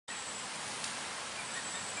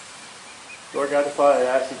Lord God the Father, I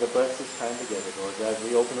ask you to bless this time together, Lord God, as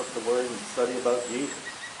we open up the Word and study about Jesus.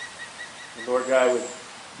 And Lord God, would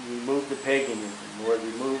remove the paganism, Lord,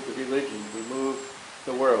 remove the religions, remove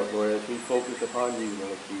the world, Lord, as we focus upon you,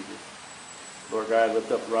 Lord Jesus. Lord God,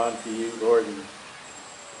 lift up Ron to you, Lord, and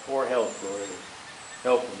pour health, Lord, and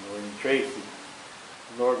help him, Lord, and Tracy.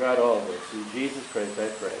 And Lord God, all of us. Through Jesus Christ, I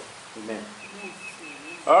pray. Amen.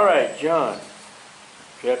 All right, John,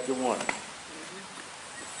 chapter 1.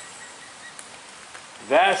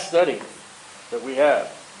 Vast study that we have.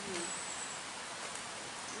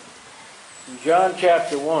 In John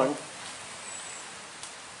chapter 1,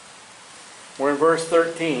 we're in verse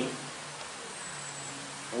 13.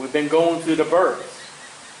 We've been going through the births.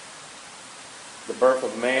 The birth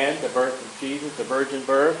of man, the birth of Jesus, the virgin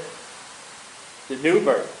birth, the new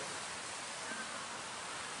birth.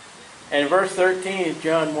 And verse 13 is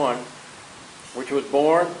John 1, which was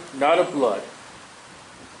born not of blood,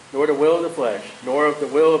 nor the will of the flesh, nor of the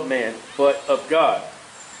will of man, but of God.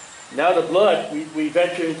 Now the blood we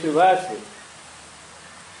ventured into last week.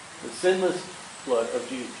 The sinless blood of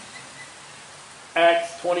Jesus.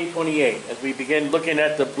 Acts 20:28, as we begin looking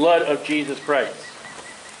at the blood of Jesus Christ.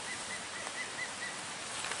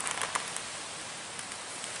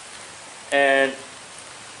 And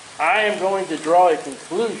I am going to draw a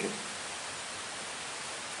conclusion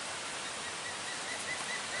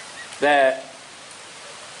that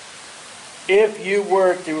if you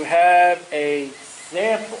were to have a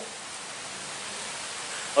sample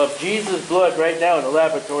of Jesus' blood right now in the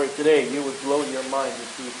laboratory today, you would blow your mind to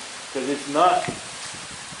see, because it's not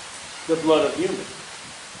the blood of humans.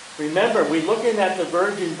 Remember, we're looking at the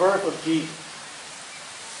virgin birth of Jesus.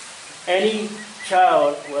 Any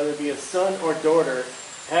child, whether it be a son or daughter,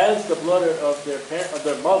 has the blood of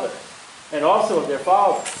their mother and also of their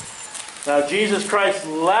father. Now, Jesus Christ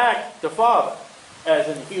lacked the Father as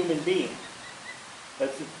a human being.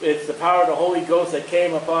 It's the power of the Holy Ghost that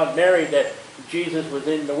came upon Mary that Jesus was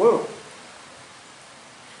in the womb.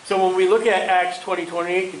 So when we look at Acts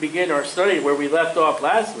 20:28 to begin our study where we left off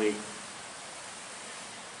last week,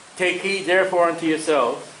 take heed therefore unto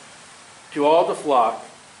yourselves, to all the flock,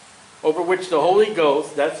 over which the Holy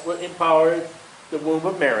Ghost, that's what empowered the womb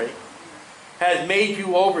of Mary, has made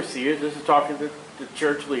you overseers, this is talking to the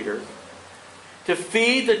church leaders, to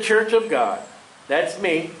feed the church of God. That's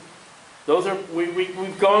me. Those are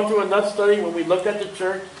we've gone through enough study when we looked at the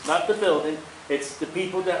church, not the building. It's the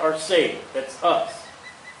people that are saved. That's us.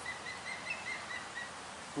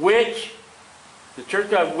 Which, the church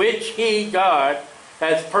of God, which He, God,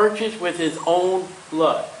 has purchased with His own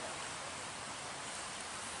blood.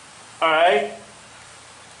 Alright?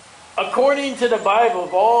 According to the Bible,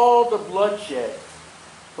 of all the bloodshed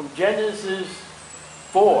from Genesis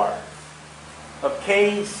 4 of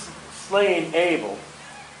Cain slaying Abel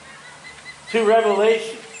to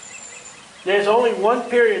Revelation, there's only one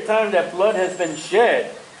period of time that blood has been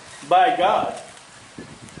shed by God,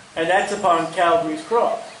 and that's upon Calvary's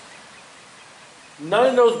cross. None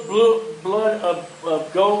of those blood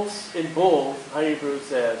of goats and bulls, Hebrews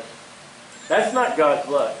says, that's not God's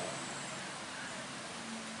blood.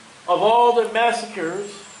 Of all the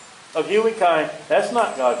massacres of humankind, that's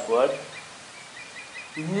not God's blood.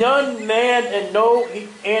 None man and no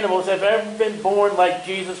animals have ever been born like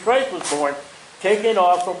Jesus Christ was born, taken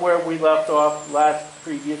off from where we left off last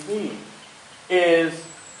previous meeting. Is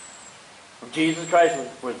Jesus Christ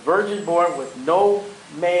was virgin born with no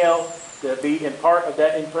male to be in part of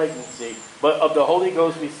that in pregnancy, but of the Holy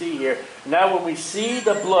Ghost we see here. Now when we see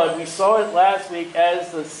the blood, we saw it last week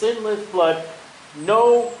as the sinless blood,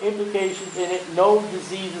 no implications in it, no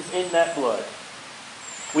diseases in that blood.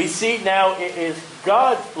 We see now it is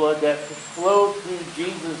God's blood that flowed through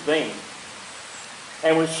Jesus' veins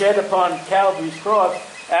and was shed upon Calvary's cross,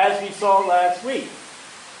 as we saw last week.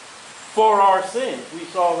 For our sins, we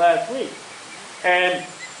saw last week. And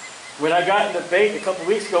when I got in the debate a couple of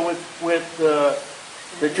weeks ago with the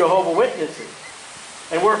Jehovah's Witnesses,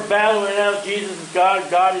 and we're battling out Jesus is God,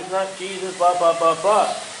 God is not Jesus, blah, blah, blah,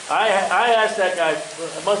 blah. I asked that guy,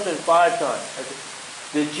 it must have been 5 times. I said,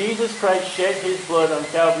 did Jesus Christ shed His blood on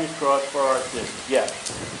Calvary's cross for our sins? Yes.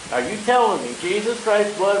 Are you telling me Jesus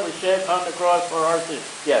Christ's blood was shed on the cross for our sins?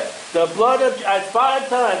 Yes. The blood of... 5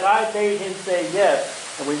 times I made him say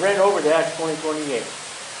yes, and we ran over to Acts 20:28.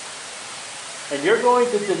 And you're going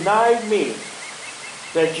to deny me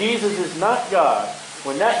that Jesus is not God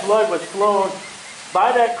when that blood was flown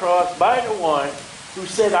by that cross, by the one who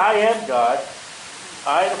said, I am God,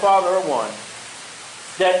 I and the Father are one.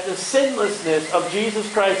 That the sinlessness of Jesus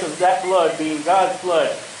Christ, of that blood being God's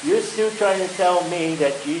blood, you're still trying to tell me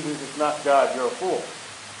that Jesus is not God. You're a fool.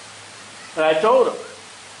 And I told him,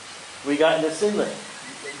 We got into sinless.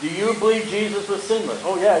 Do you believe Jesus was sinless?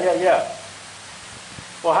 Oh, yeah, yeah, yeah.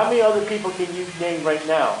 Well, how many other people can you name right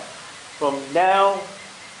now? From now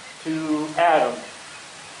to Adam,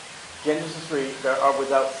 Genesis 3, that are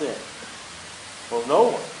without sin. Well, no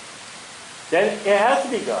one. Then it has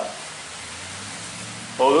to be God.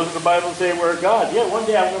 Oh, doesn't the Bible say we're God? Yeah, one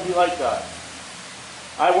day I'm going to be like God.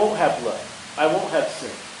 I won't have blood. I won't have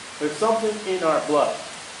sin. There's something in our blood.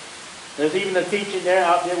 There's even a teaching there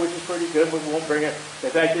out there which is pretty good, but we won't bring it.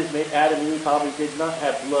 The fact is, Adam and Eve probably did not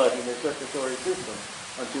have blood in their circulatory system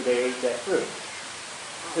until they ate that fruit.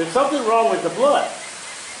 There's something wrong with the blood.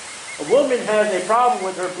 A woman has a problem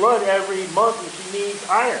with her blood every month and she needs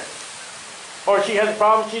iron. Or she has a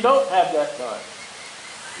problem she don't have that time.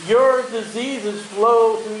 Your diseases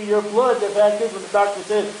flow through your blood. The fact is, when the doctor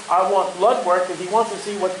says, I want blood work, because he wants to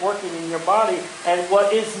see what's working in your body and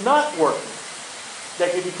what is not working.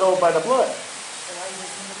 That can be told by the blood.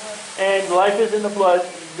 And life is in the blood.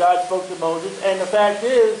 God spoke to Moses. And the fact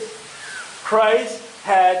is, Christ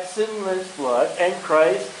had sinless blood and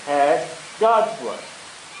Christ had God's blood.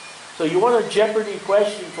 So you want a Jeopardy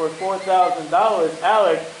question for $4,000,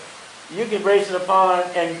 Alex, you can base it upon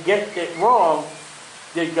and get it wrong.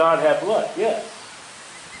 Did God have blood? Yes.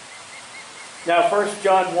 Now 1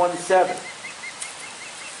 John 1:7.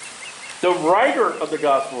 The writer of the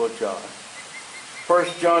Gospel of John.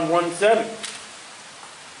 1 John 1:7.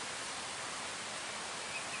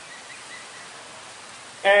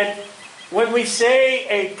 And when we say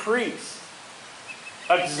a priest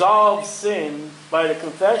absolves sins by the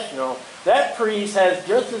confessional, that priest has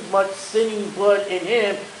just as much sinning blood in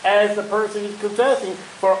him as the person who's confessing,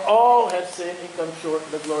 for all have sinned and come short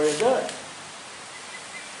of the glory of God.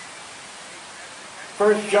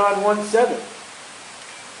 1 John 1:7.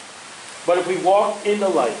 But if we walk in the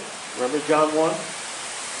light, remember John 1?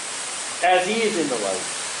 As he is in the light.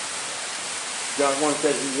 John 1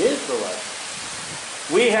 says he is the light.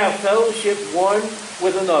 We have fellowship one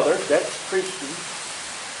with another. That's Christians.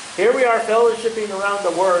 Here we are fellowshipping around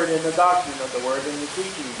the Word and the doctrine of the Word and the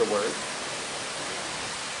teaching of the Word.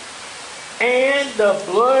 And the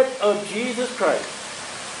blood of Jesus Christ,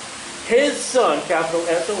 His Son, capital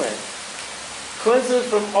S-O-N, cleanses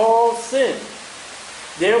from all sin.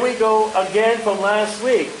 There we go again from last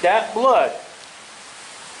week. That blood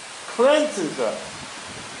cleanses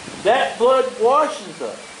us. That blood washes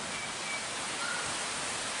us.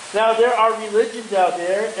 Now, there are religions out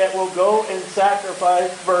there that will go and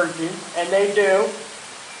sacrifice virgins, and they do,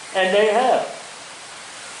 and they have.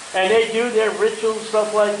 And they do their rituals,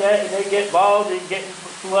 stuff like that, and they get involved in getting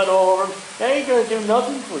blood all over them. They ain't going to do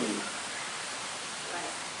nothing for you.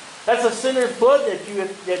 That's a sinner's blood that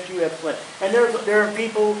you have cleansed. And there are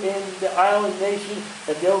people in the island nation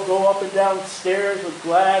that they'll go up and down stairs with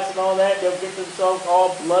glass and all that. They'll get themselves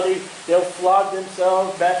all bloody. They'll flog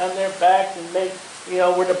themselves back on their backs and make,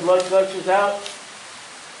 where the blood gushes out.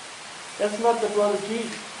 That's not the blood of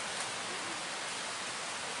Jesus.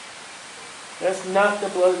 That's not the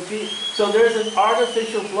blood of Jesus. So there's an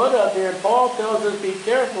artificial blood out there, and Paul tells us, be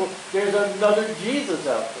careful, there's another Jesus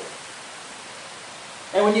out there.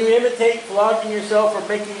 And when you imitate flogging yourself or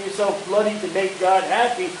making yourself bloody to make God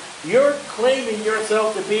happy, you're claiming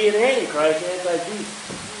yourself to be an Antichrist,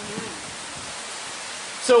 anti-Jesus.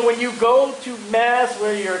 So when you go to Mass,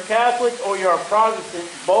 whether you're a Catholic or you're a Protestant,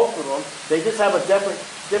 both of them, they just have a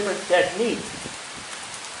different technique.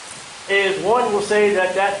 Is one will say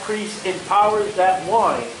that priest empowers that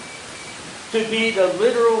wine to be the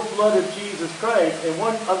literal blood of Jesus Christ, and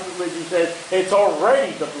one other religion says it's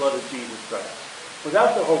already the blood of Jesus Christ,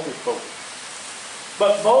 without the hocus pocus.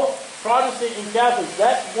 But both Protestant and Catholic,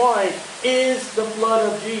 that wine is the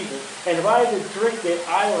blood of Jesus. And if I had to drink it,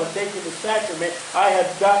 I will have taken the sacrament. I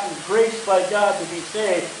have gotten grace by God to be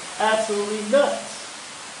saved. Absolutely nuts.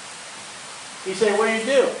 You say, what do you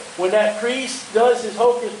do? When that priest does his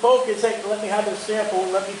hocus pocus, say, let me have a sample,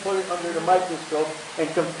 let me put it under the microscope and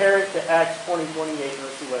compare it to Acts 20:28, and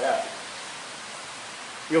let's see what happens.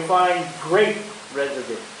 You'll find great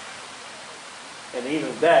residue. And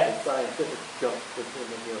even that is scientific junk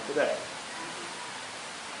today.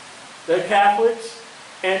 The Catholics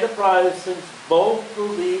and the Protestants both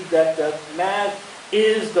believe that the Mass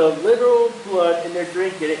is the literal blood, and they're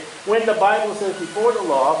drinking it. When the Bible says before the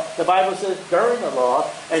law, the Bible says during the law,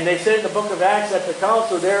 and they said in the book of Acts at the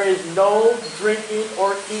council, there is no drinking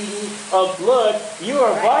or eating of blood. You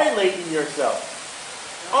are violating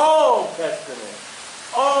yourself. All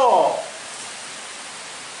testaments, all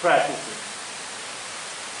practices.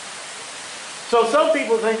 So some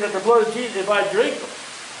people think that the blood of Jesus, if I drink them,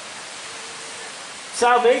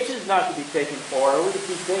 salvation is not to be taken orally, it's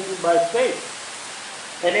to be taken by faith.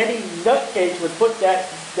 And any nutcase would put that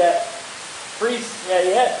priest that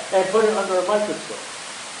he had and put it under a microscope.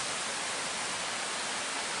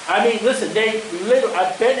 I mean, listen, they literally,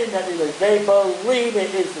 I've been in that religion. They believe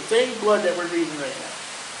it is the same blood that we're reading right now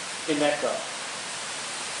in that cup.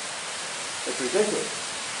 It's ridiculous.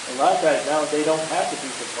 And a lot of times now they don't have the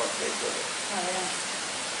piece of parfait with it. Oh, yeah.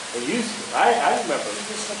 They used to. I remember. You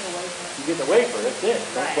just take the wafer. You get the wafer, that's it.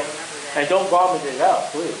 Right, I remember that. And don't vomit it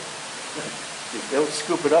out, please. They'll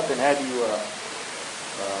scoop it up and have you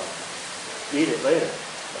eat it later.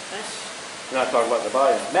 We're not talking about the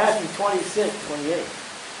body. Matthew 26:28.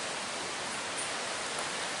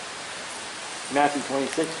 Matthew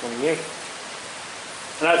 26:28.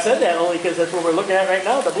 And I've said that only because that's what we're looking at right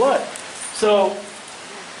now, the blood. So,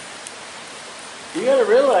 you got to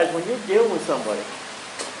realize when you're dealing with somebody,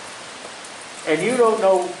 and you don't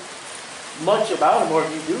know much about them, or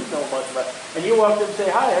if you do know much about them, and you walk up and say,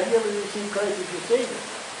 "Hi, have you ever received Christ as your Savior?"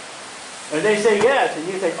 And they say yes, and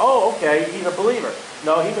you think, "Oh, okay, he's a believer."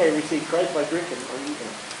 No, he may receive Christ by drinking or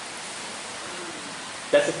eating.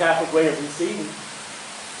 That's the Catholic way of receiving.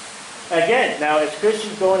 Again, now as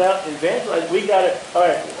Christians going out and evangelize, we got to, all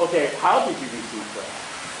right, okay, how did you receive Christ?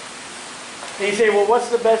 And you say, well, what's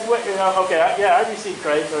the best way? You know, okay, I received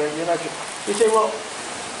Christ, or you're not sure. You say, well,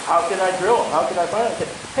 how can I drill? How can I find it? I say,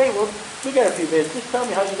 hey, well, we got a few minutes. Just tell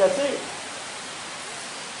me how you got saved.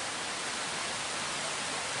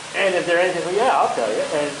 And if they're anything, well, yeah, I'll tell you.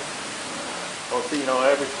 And, well, see, you know,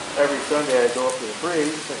 every Sunday I go up to the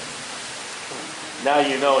priest. Now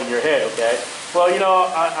you know in your head, okay? Well, you know,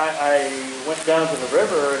 I went down to the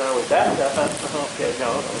river and I was baptized. Okay,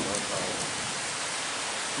 no.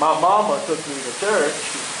 My mama took me to church.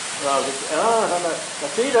 And I was like, now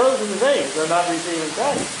see, those are the things. They're not receiving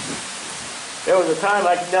Christ. There was a time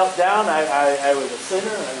I knelt down. I was a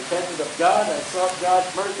sinner. I repented of God. I sought God's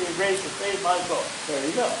mercy and grace to save my soul. There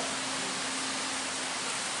you go.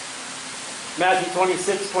 Matthew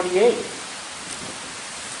 26:28.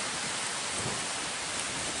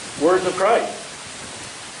 Words of Christ.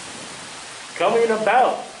 Coming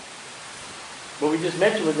about what we just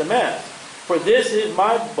mentioned with the Mass. For this is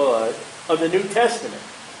my blood of the New Testament,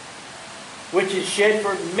 which is shed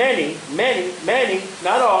for many, many, many,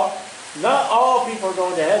 not all people are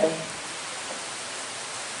going to heaven.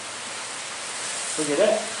 Look at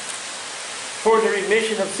that. For the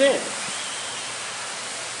remission of sins.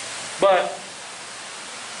 But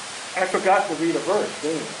I forgot to read a verse,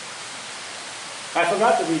 didn't I? I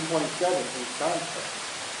forgot to read 27 in context.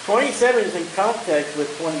 27 is in context with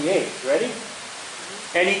 28. Ready?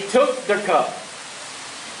 And he took the cup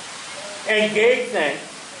and gave thanks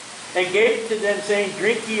and gave it to them, saying,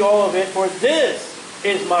 drink ye all of it, for this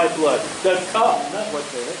is my blood. The cup, not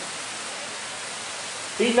what's in it.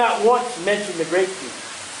 He not once mentioned the grape juice.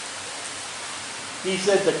 He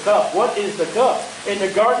said the cup. What is the cup? In the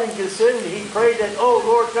Garden of Gethsemane, he prayed that, oh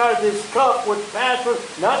Lord God, this cup would pass from,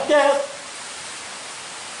 not death.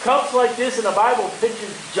 Cups like this in the Bible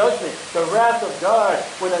pictures judgment, the wrath of God.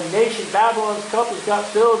 When a nation, Babylon's cup has got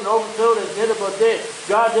filled and overfilled as Nineveh did,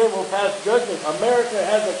 God then will pass judgment. America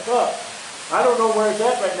has a cup. I don't know where it's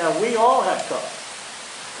at right now. We all have cups.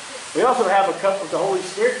 We also have a cup of the Holy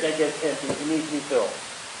Spirit that gets empty and needs to be filled.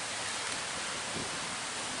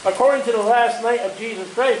 According to the last night of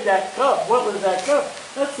Jesus Christ, that cup, what was that cup?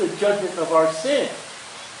 That's the judgment of our sin.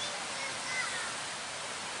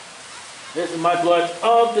 This is my blood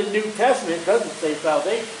of the New Testament. It doesn't say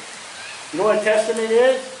salvation. You know what a testament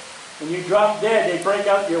is? When you drop dead, they break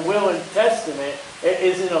out your will and testament. It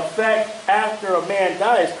is in effect after a man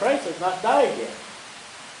dies. Christ has not died yet.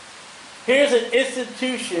 Here's an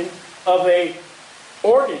institution of a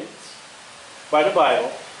ordinance by the Bible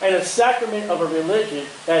and a sacrament of a religion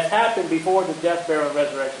that happened before the death, burial, and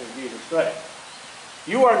resurrection of Jesus Christ.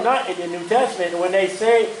 You are not in the New Testament. And when they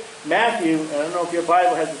say Matthew, I don't know if your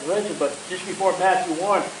Bible has the religion, but just before Matthew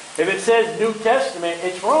 1, if it says New Testament,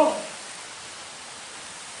 it's wrong.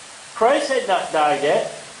 Christ had not died yet.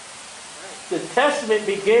 The Testament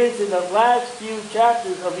begins in the last few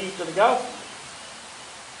chapters of each of the Gospels.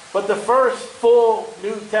 But the first full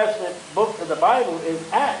New Testament book of the Bible is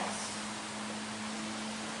Acts.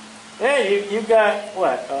 Yeah, you got,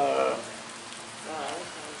 what?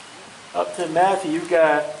 Up to Matthew, you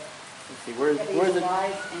got, let's see, where's it?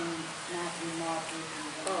 Alive in Matthew, Mark, Luke,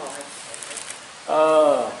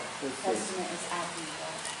 let's see. Testament is after you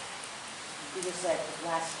die. You just said the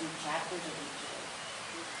last few chapters of each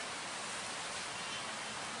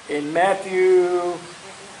book. In Matthew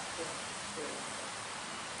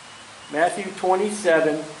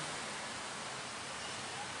 27,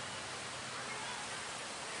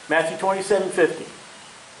 Matthew 27:50.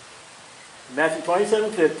 Matthew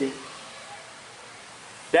 27:50.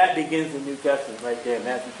 That begins the New Testament right there,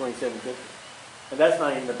 Matthew 27:50. And that's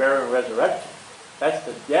not even the burial and resurrection. That's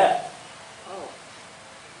the death. Oh.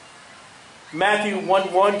 Matthew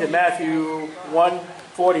 1:1 to Matthew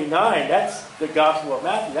 1:49, that's the Gospel of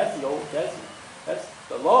Matthew. That's the Old Testament. That's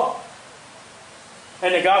the law.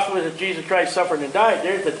 And the Gospel is that Jesus Christ suffered and died.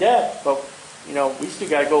 There's the death. But, we still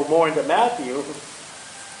got to go more into Matthew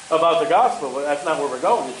about the Gospel. But that's not where we're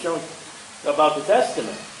going. It's showing about the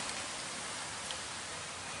Testament.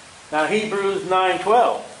 Now, Hebrews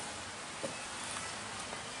 9:12.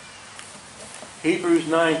 Hebrews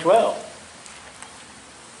 9:12.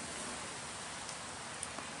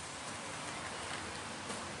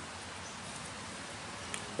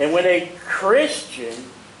 And when a Christian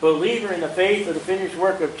believer in the faith of the finished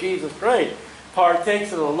work of Jesus Christ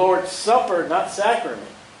partakes of the Lord's Supper, not sacrament,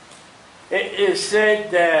 it is said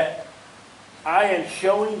that I am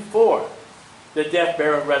showing forth the death,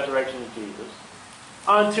 burial, and resurrection of Jesus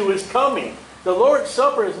unto his coming. The Lord's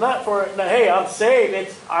Supper is not for, hey, I'm saved.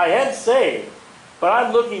 It's, I am saved. But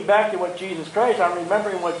I'm looking back to what Jesus Christ, I'm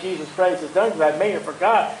remembering what Jesus Christ has done because I may have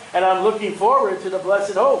forgot. And I'm looking forward to the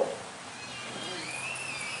blessed hope.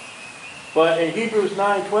 But in Hebrews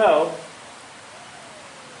 9:12,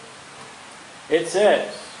 it says,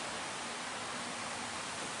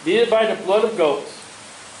 neither by the blood of goats.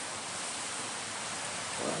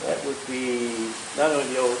 Well, that would be not only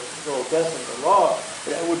the Old Testament, the law,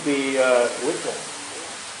 but that would be Wicca.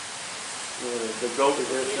 The goat is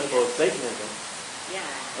their symbol of Satanism. Yeah.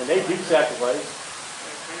 And they do sacrifice. A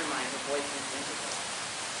friend of mine, the boys in Connecticut.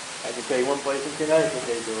 I can tell you one place in Connecticut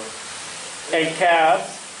they do it. And calves,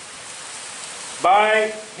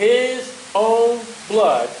 by his own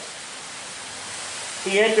blood,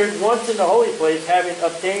 he entered once in the holy place, having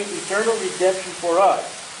obtained eternal redemption for us.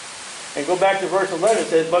 And go back to verse 11, it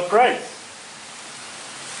says, but Christ.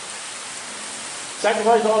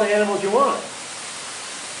 Sacrifice all the animals you want.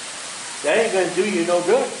 That ain't going to do you no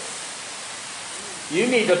good. You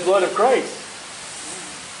need the blood of Christ.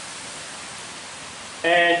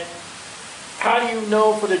 And how do you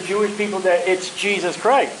know for the Jewish people that it's Jesus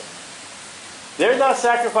Christ? They're not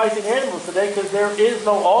sacrificing animals today because there is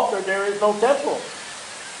no altar, there is no temple.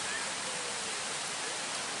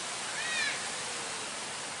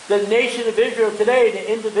 The nation of Israel today,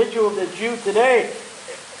 the individual, the Jew today,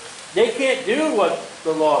 they can't do what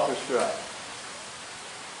the law prescribes.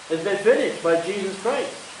 It's been finished by Jesus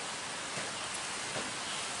Christ.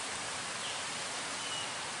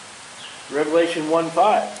 Revelation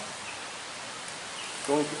 1:5.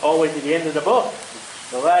 Going all the way to the end of the book.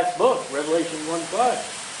 The last book, Revelation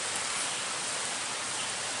 1:5.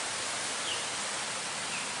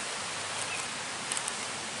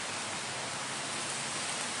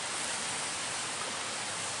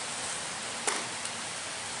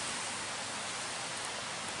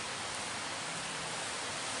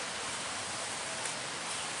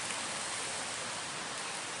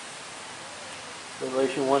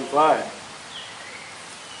 Revelation 1:5.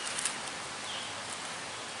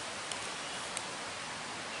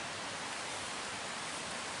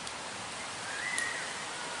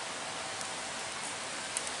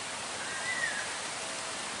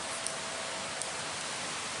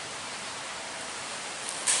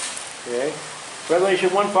 Okay. Revelation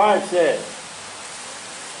 1:5 says,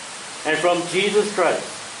 and from Jesus Christ,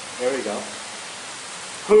 there we go,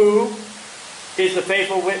 who is the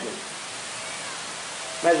faithful witness.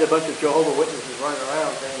 Imagine a bunch of Jehovah's Witnesses running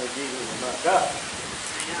around saying that Jesus is not God.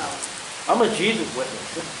 I know. I'm a Jesus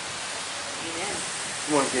witness. Amen.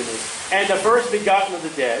 Come on, give me. And the first begotten of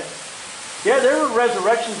the dead. Yeah, there were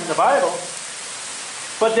resurrections in the Bible,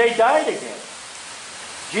 but they died again.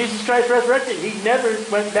 Jesus Christ resurrected. He never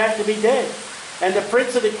went back to be dead. And the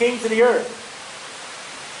prince of the kings of the earth.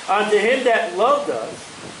 Unto him that loved us,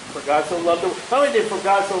 for God so loved the world. Not only did for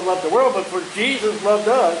God so love the world, but for Jesus loved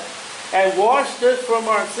us and washed us from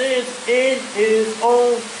our sins in his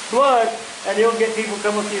own blood. And you'll get people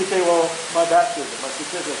come up to you and say, well, my baptism, my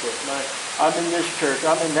certificate, I'm in this church,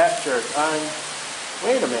 I'm in that church,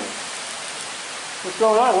 wait a minute. What's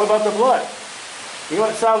going on? What about the blood? You know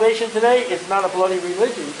what salvation today? It's not a bloody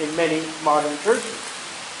religion in many modern churches.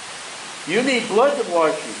 You need blood to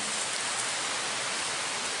wash you.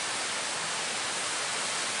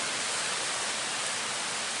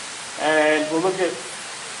 And we'll look at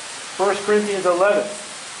 1 Corinthians 11.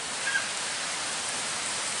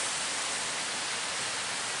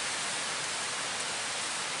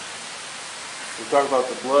 We talk about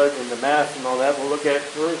the blood and the mass and all that. We'll look at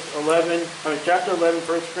chapter 11,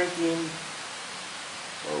 1 Corinthians.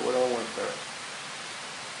 Oh, what do I want to start?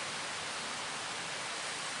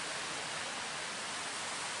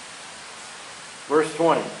 verse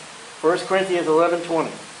 20. 1 Corinthians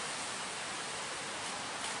 11:20.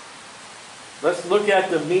 Let's look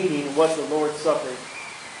at the meaning of what the Lord's Supper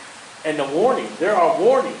and the warning. There are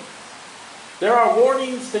warnings. There are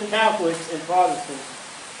warnings to Catholics and Protestants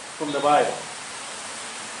from the Bible.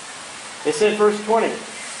 It says, verse 20,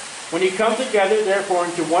 when you come together, therefore,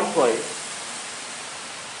 into one place.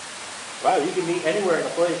 Wow, you can meet anywhere in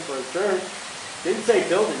a place for a church. Didn't say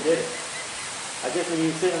building, did it? I guess when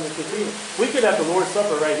you sit in the cathedral. We could have the Lord's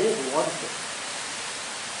Supper right here if we wanted to.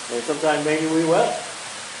 And sometime maybe we will.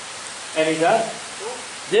 And he does.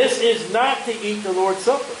 This is not to eat the Lord's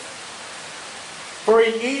Supper. For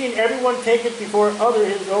in eating, everyone taketh before other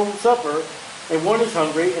his own supper, and one is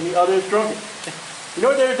hungry, and the other is drunken. You know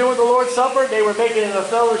what they were doing with the Lord's Supper? They were making it a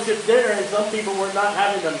fellowship dinner, and some people were not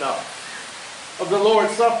having enough of the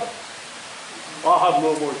Lord's Supper. I'll have a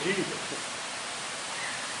little more Jesus.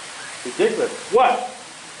 Ridiculous. What?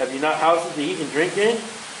 Have you not houses to eat and drink in?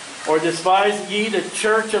 Or despise ye the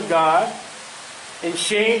church of God, and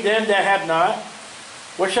shame them that have not?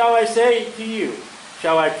 What shall I say to you?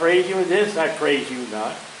 Shall I praise you in this? I praise you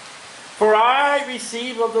not. For I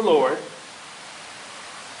receive of the Lord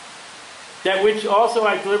that which also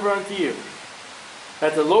I deliver unto you.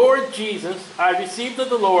 That the Lord Jesus, I received of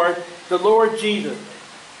the Lord Jesus.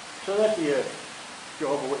 Show that to you,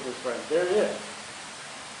 Jehovah's Witness friends. There it is.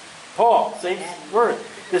 Paul, same word.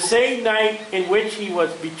 The same night in which he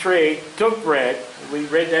was betrayed, took bread. We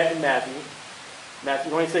read that in Matthew. Matthew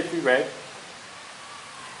 26 we read.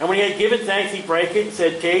 And when he had given thanks, he brake it and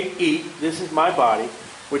said, take, eat, this is my body,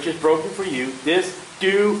 which is broken for you. This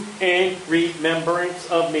do in remembrance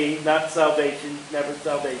of me, not salvation, never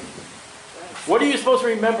salvation. What are you supposed to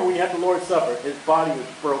remember when you have the Lord's Supper? His body was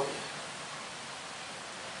broken.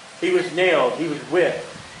 He was nailed. He was whipped.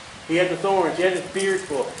 He had the thorns. He had his beard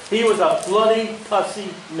full. He was a bloody,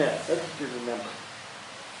 pussy mess. That's what you remember.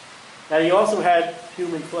 Now he also had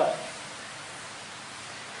human flesh.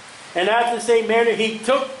 And after the same manner, he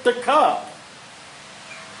took the cup,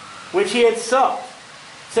 which he had supped,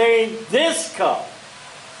 saying, this cup.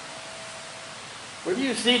 Where do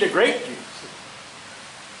you see the grape juice?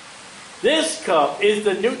 This cup is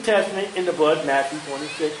the New Testament in the blood, Matthew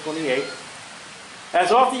 26, 28.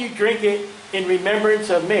 As often you drink it in remembrance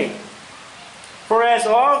of me. For as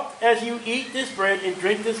oft as you eat this bread and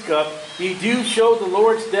drink this cup, you do show the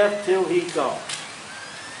Lord's death till he comes.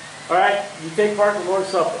 Alright, you take part in the Lord's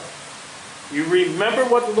Supper. You remember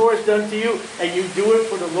what the Lord has done to you, and you do it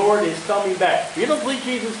for the Lord is coming back. If you don't believe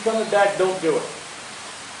Jesus is coming back, don't do it.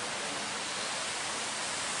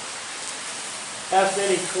 Ask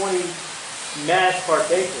any 20 mass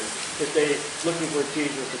partakers if they're looking for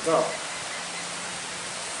Jesus to come.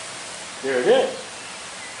 There it is.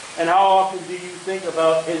 And how often do you think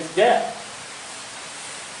about his death?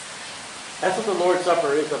 That's what the Lord's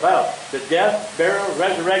Supper is about. The death, burial,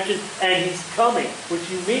 resurrection, and he's coming. Which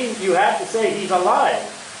you mean you have to say he's alive.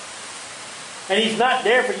 And he's not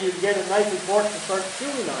there for you to get a knife and fork and start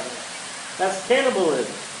chewing on it. That's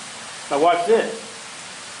cannibalism. Now watch this.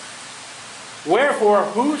 Wherefore,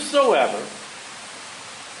 whosoever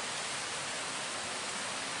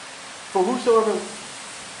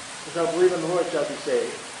shall believe in the Lord shall be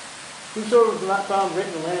saved. Whosoever is not found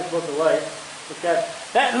written in the Lamb's book of life.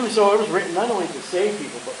 That whosoever is written not only to save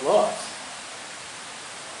people, but lost.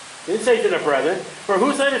 It didn't say to the brethren, for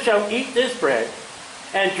whosoever shall eat this bread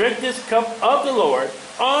and drink this cup of the Lord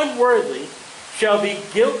unworthily shall be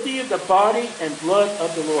guilty of the body and blood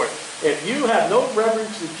of the Lord. If you have no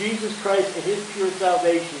reverence to Jesus Christ and his pure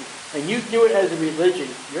salvation, and you do it as a religion,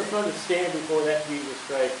 you're going to stand before that Jesus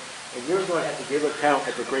Christ, and you're going to have to give account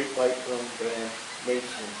at the great white throne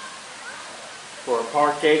nation for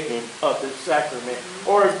partaking of this sacrament.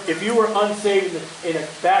 Or if you were unsaved in a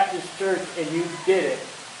Baptist church and you did it,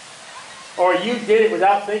 or you did it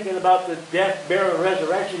without thinking about the death, burial, and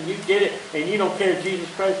resurrection, you did it, and you don't care if Jesus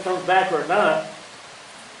Christ comes back or not,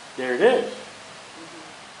 there it is.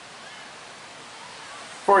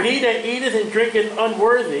 For he that eateth and drinketh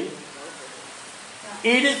unworthy,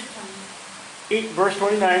 verse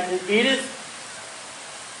 29, and eateth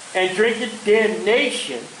and drinketh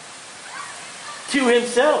damnation to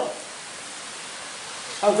himself.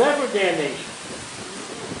 How's that for damnation?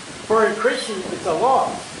 For a Christian, it's a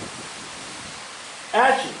loss.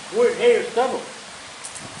 Ashes, wood, hay, or stubble.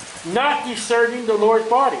 Not discerning the Lord's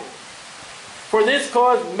body. For this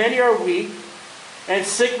cause many are weak and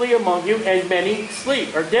sickly among you, and many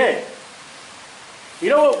sleep, or dead. You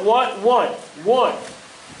know what? One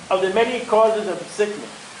of the many causes of sickness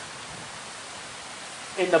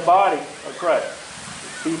in the body of Christ,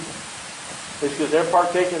 people, is because they're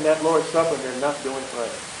partaking in that Lord's Supper and they're not doing it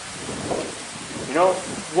right. You know,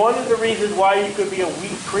 one of the reasons why you could be a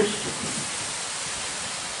weak Christian,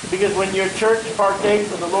 because when your church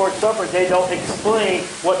partakes of the Lord's Supper, they don't explain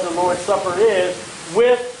what the Lord's Supper is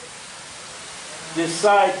with this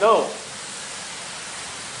side note.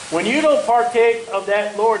 When you don't partake of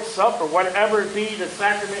that Lord's Supper, whatever it be the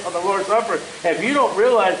sacrament of the Lord's Supper, if you don't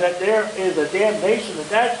realize that there is a damnation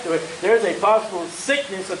attached to it, there's a possible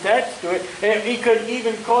sickness attached to it, and it could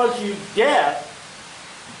even cause you death,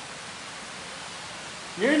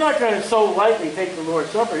 you're not going to so lightly take the Lord's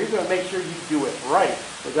Supper. You're going to make sure you do it right,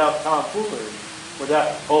 without tomfoolery,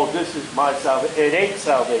 without, oh, this is my salvation. It ain't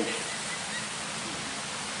salvation.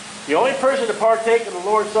 The only person to partake of the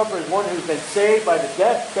Lord's Supper is one who's been saved by the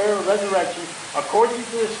death, burial, resurrection, according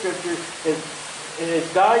to the Scriptures, and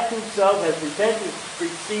has died to himself, has repented,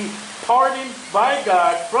 received pardon by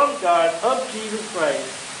God, from God, of Jesus Christ,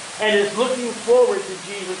 and is looking forward to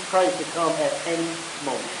Jesus Christ to come at any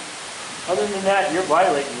moment. Other than that, you're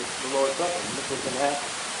violating the Lord's Supper. Look what's going to happen.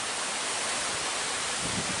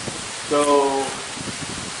 So,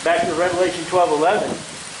 back to Revelation 12:11.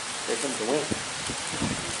 There comes the wind.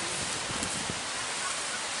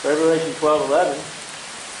 Revelation 12:11.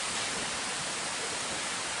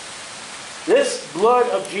 This blood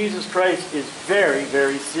of Jesus Christ is very,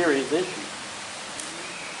 very serious issue.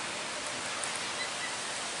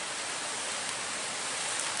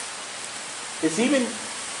 It's even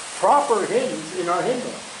proper hymns in our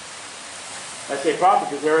hymnal. I say proper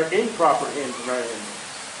because there are improper hymns in our hymnal.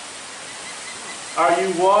 Are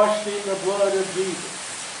you washed in the blood of Jesus?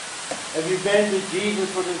 Have you been to Jesus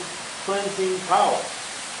for the cleansing power?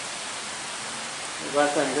 The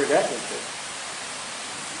last time you heard that thing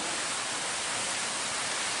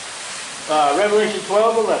said. Revelation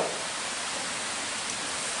 12:11.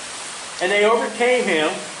 And they overcame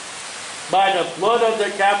him by the blood of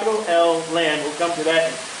the capital L Lamb. We'll come to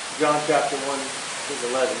that in John chapter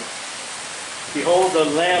 1-11. Behold the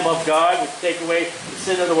Lamb of God which take away the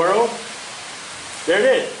sin of the world. There it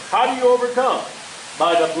is. How do you overcome?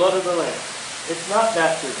 By the blood of the Lamb. It's not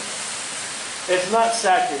baptism. It's not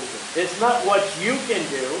sacrament. It's not what you can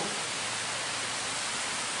do.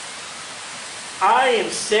 I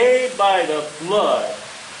am saved by the blood.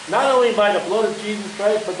 Not only by the blood of Jesus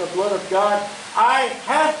Christ, but the blood of God. I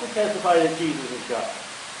have to testify that Jesus is God.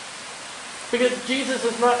 Because Jesus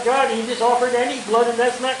is not God. He just offered any blood, and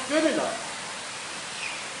that's not good enough.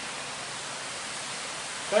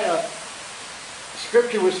 Kind of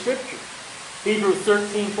scripture with scripture. Hebrews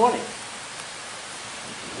 13:20.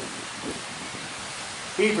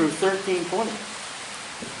 Hebrews 13:20.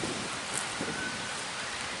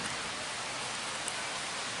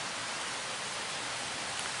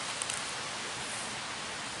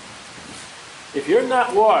 If you're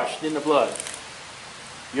not washed in the blood,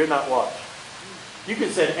 you're not washed. You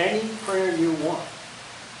can say any prayer you want.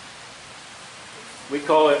 We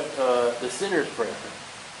call it the sinner's prayer.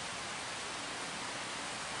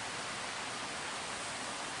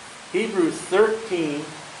 Hebrews 13,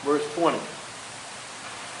 verse 20.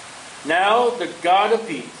 Now the God of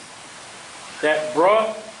peace, that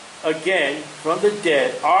brought again from the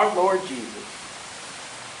dead our Lord Jesus.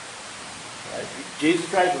 Right? Jesus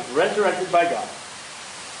Christ was resurrected by God.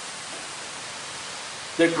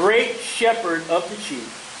 The great shepherd of the sheep.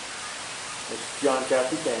 That's John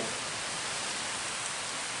chapter 10.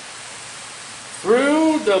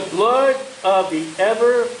 Through the blood of the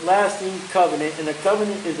everlasting covenant, and the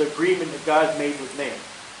covenant is agreement that God made with man.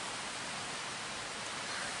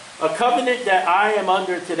 A covenant that I am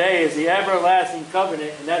under today is the everlasting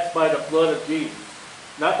covenant, and that's by the blood of Jesus.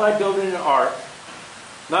 Not by building an ark.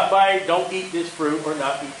 Not by don't eat this fruit or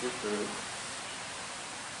not eat this fruit.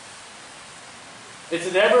 It's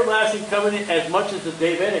an everlasting covenant as much as the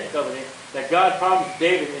Davidic covenant that God promised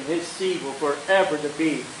David and his seed will forever to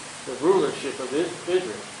be the rulership of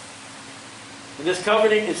Israel. And this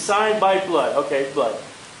covenant is signed by blood. Okay, blood.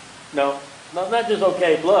 No, not just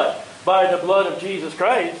okay, blood. By the blood of Jesus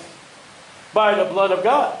Christ. By the blood of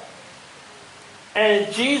God. And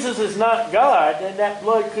if Jesus is not God, then that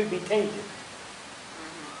blood could be tainted.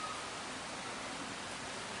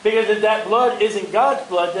 Because if that blood isn't God's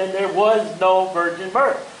blood, then there was no virgin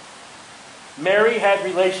birth. Mary had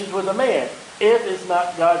relations with a man. If it's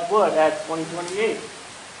not God's blood, Acts 20:28.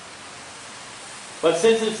 But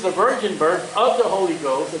since it's the virgin birth of the Holy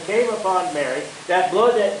Ghost that came upon Mary, that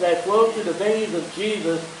blood that flowed through the veins of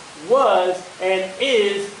Jesus was and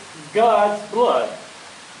is God's blood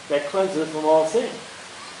that cleanses from all sin.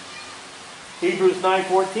 Hebrews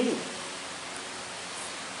 9:14.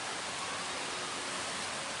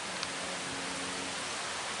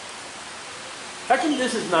 How come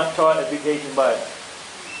this is not taught at Vacation Bible?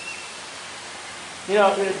 You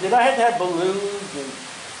know, did I have to have balloons and,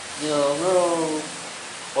 you know, little...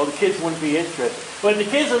 Well, the kids wouldn't be interested. But if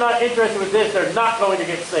the kids are not interested with this, they're not going to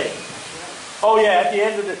get saved. Oh yeah, at the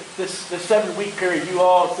end of the 7-week period, you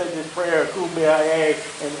all said this prayer, Kumbaya,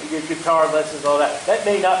 and your guitar lessons, all that. That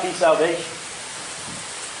may not be salvation.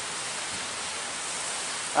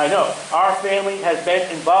 I know. Our family has been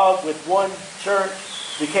involved with one church,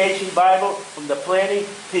 Vacation Bible, from the planning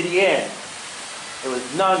to the end. It was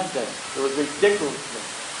nonsense. It was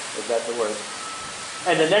ridiculousness, if that's the word.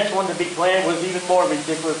 And the next one to be planned was even more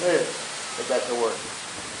ridiculous, if that's the word.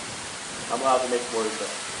 I'm allowed to make words up.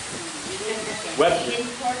 Webster.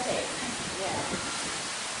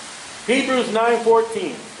 Hebrews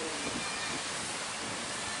 9:14.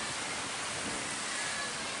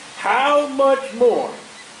 How much more?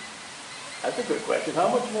 That's a good question. How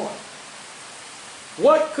much more?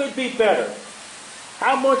 What could be better?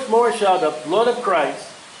 How much more shall the blood of Christ,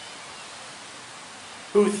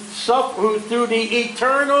 who through the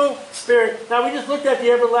eternal Spirit... Now, we just looked at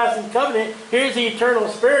the everlasting covenant. Here's the eternal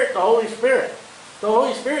Spirit, the Holy Spirit. The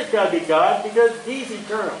Holy Spirit's got to be God because He's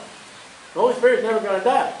eternal. The Holy Spirit's never going to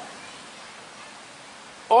die.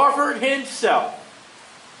 Offered Himself.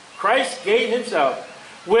 Christ gave Himself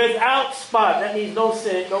without spot. That means no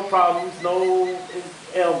sin, no problems, no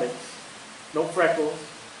ailments, no freckles,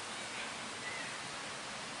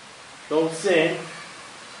 no sin.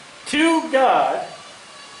 To God,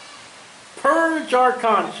 purge our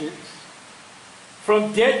conscience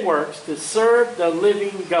from dead works to serve the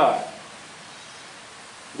living God.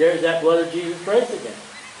 There's that blood of Jesus Christ again.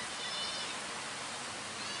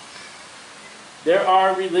 There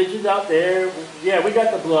are religions out there. Yeah, we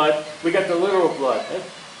got the blood. We got the literal blood.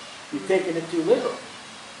 You're taking it too literal.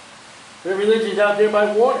 There are religions out there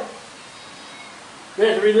by water.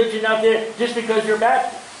 There's a religion out there just because you're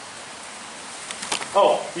Baptist.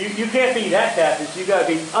 Oh, you can't be that Baptist. You got to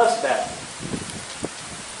be us Baptist.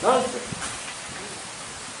 Nonsense.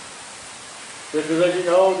 There's religion,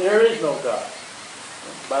 no, there is no God.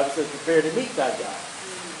 The Bible says, prepare to meet thy God.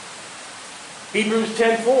 Hebrews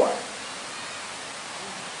 10:4.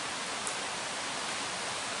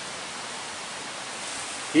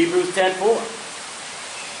 Hebrews 10:4.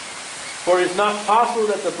 For it is not possible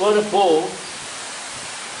that the blood of bulls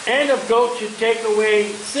and of goats should take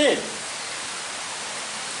away sin.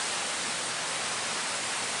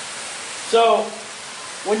 So,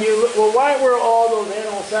 why were all those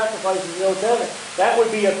animal sacrifices in the Old Testament? That would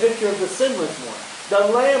be a picture of the sinless one,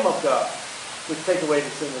 the Lamb of God, which take away the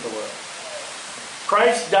sin of the world.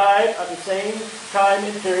 Christ died at the same time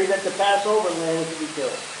and period that the Passover lamb was to be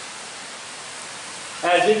killed.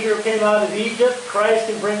 As Israel came out of Egypt, Christ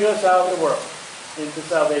can bring us out of the world into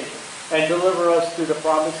salvation and deliver us to the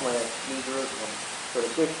promised land, New Jerusalem, for the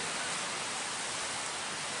quick.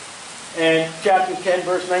 And chapter 10,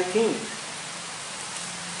 verse 19.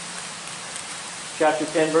 Chapter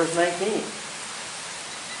 10, verse 19.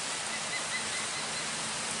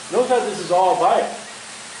 Notice how this is all Bible.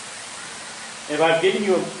 If I've given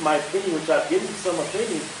you my opinion, which I've given some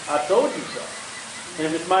opinions, I've told you so. And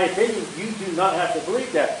if it's my opinion, you do not have to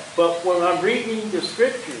believe that. But when I'm reading the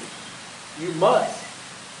Scriptures, you must.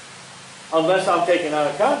 Unless I'm taken out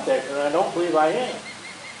of context, and I don't believe I am.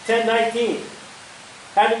 10:19.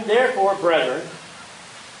 Having therefore, brethren,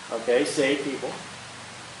 okay, saved people,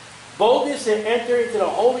 boldness to enter into the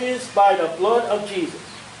holiest by the blood of Jesus.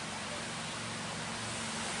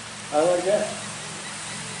 I like that.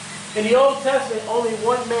 In the Old Testament, only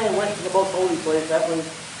one man went to the most holy place. That was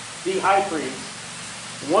the high priest.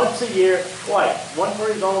 Once a year, twice. One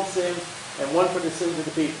for his own sins and one for the sins of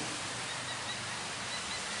the people.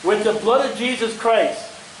 With the blood of Jesus Christ,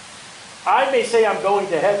 I may say I'm going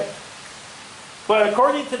to heaven. But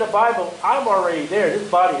according to the Bible, I'm already there. This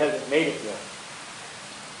body hasn't made it yet.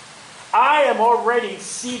 I am already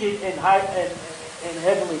seated in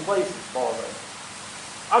heavenly places, Paul writes.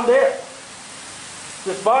 I'm there.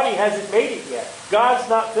 This body hasn't made it yet. God's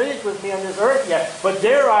not finished with me on this earth yet. But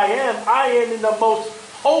there I am. I am in the most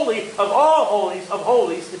holy of all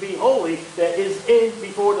holies, to be holy, that is in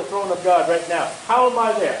before the throne of God right now. How am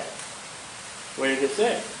I there? Where did it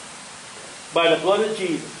say? By the blood of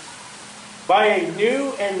Jesus. By a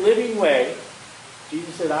new and living way.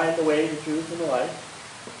 Jesus said, I am the way, the truth, and the life.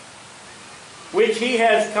 Which He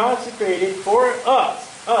has consecrated for us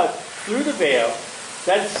through the veil.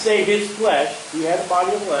 That's to say His flesh. He had a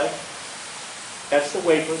body of flesh. That's the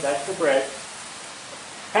wafer. That's the bread.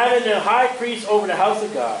 Having a high priest over the house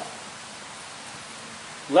of God.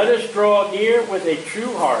 Let us draw near with a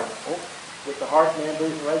true heart. With the heart man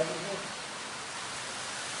brings righteousness.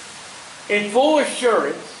 In full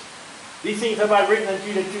assurance, These things have I written unto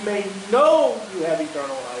you that you may know you have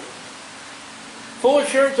eternal life. Full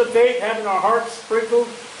assurance of faith, having our hearts sprinkled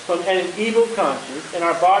from an evil conscience and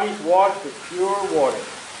our bodies washed with pure water.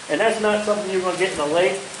 And that's not something you're going to get in a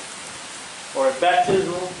lake or a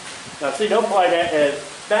baptism. Now see, don't apply that as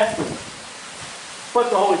baptism.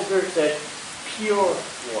 But the Holy Spirit said pure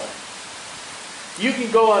water. You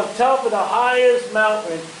can go on top of the highest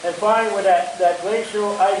mountain and find where that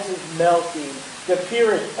glacial ice is melting. The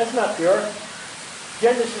purest. That's not pure.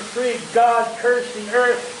 Genesis 3, God cursed the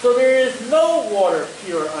earth, so there is no water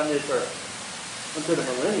pure on this earth until the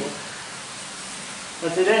millennium.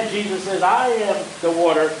 Until then, Jesus says, I am the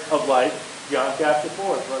water of life. John chapter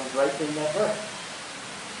 4. It runs right in that verse.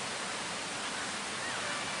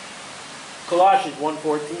 Colossians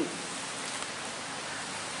 1:14.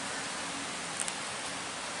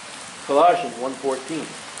 Colossians 1:14.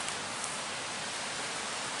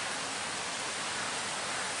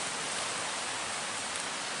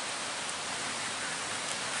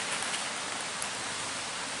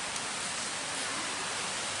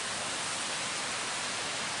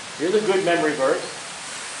 Here's a good memory verse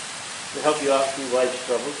to help you out through life's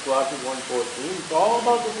troubles. Colossians 1:14. It's all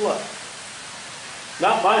about the blood.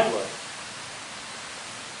 Not my blood.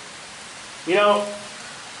 You know,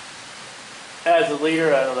 as a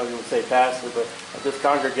leader, I don't know if you would say pastor, but of this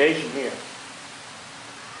congregation here,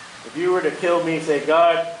 if you were to kill me, say,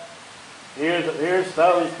 God, here's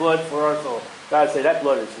Sally's blood for our soul. God would say, that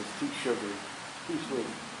blood is just too sugary, too sweet.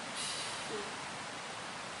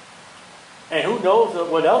 And who knows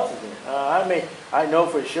what else is in it? I know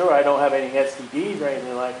for sure I don't have any STDs or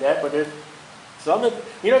anything like that, but there's some that,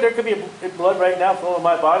 there could be a blood right now flowing in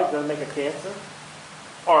my body that's going to make a cancer,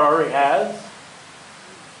 or already has.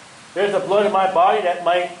 There's a blood in my body that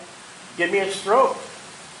might give me a stroke.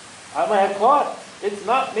 I might have clots. It's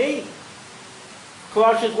not me.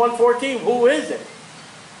 Colossians 1:14, who is it?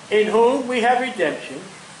 In whom we have redemption.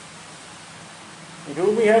 In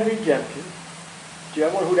whom we have redemption. Do you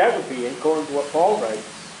wonder who that would be, according to what Paul writes?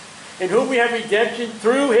 In whom we have redemption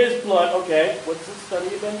through his blood. Okay, what's the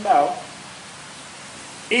study been about?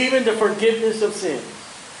 Even the forgiveness of sins.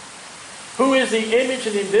 Who is the image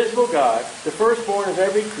of the invisible God, the firstborn of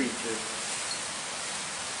every creature.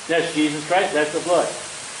 That's Jesus Christ, that's the blood.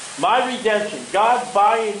 My redemption, God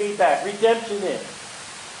buying me back. Redemption is.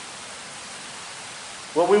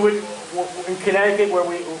 What we would, in Connecticut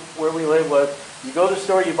where we live was, you go to the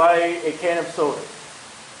store, you buy a can of soda.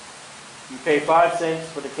 You pay 5 cents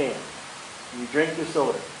for the can. You drink your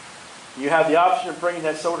soda. You have the option of bringing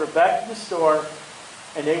that soda back to the store,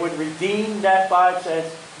 and they would redeem that 5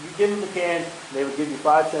 cents. You give them the can, and they would give you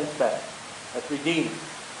 5 cents back. That's redeeming.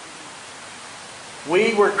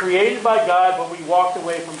 We were created by God, but we walked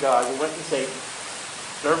away from God. We went to Satan,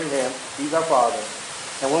 serving him. He's our Father.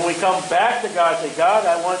 And when we come back to God, say, God,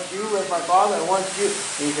 I want you as my Father. I want you.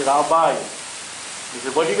 And he said, I'll buy you. He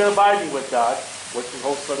said, what are you going to buy me with, God? What's the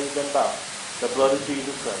whole study been about? The blood of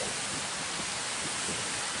Jesus Christ.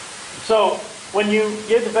 So, when you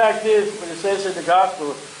get the fact is, when it says in the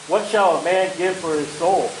gospel, what shall a man give for his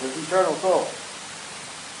soul, his eternal soul?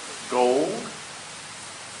 Gold.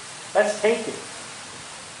 That's tainted.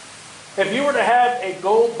 If you were to have a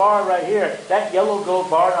gold bar right here, that yellow gold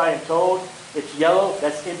bar, I am told, it's yellow,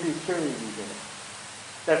 that's impurities in it.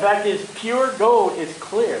 The fact is, pure gold is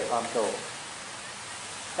clear, I'm told.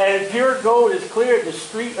 And if pure gold is clear, the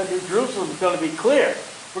street of New Jerusalem is going to be clear.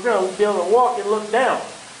 We're going to be able to walk and look down.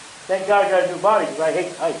 Thank God I got a new body, because I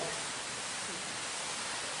hate heights.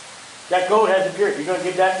 That gold has impurity. You're going to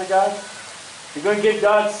give that to God? You're going to give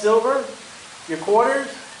God silver? Your quarters?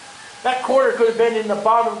 That quarter could have been in the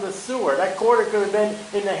bottom of the sewer. That quarter could have been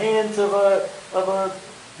in the hands of a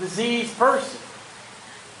diseased person.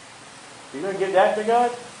 You're going to give that to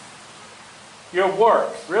God? Your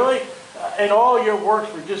works. Really? And all your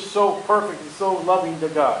works were just so perfect and so loving to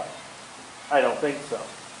God? I don't think so.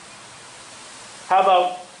 How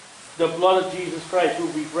about the blood of Jesus Christ, who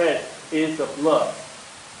we've read, is the blood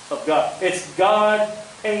of God. It's God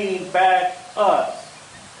paying back us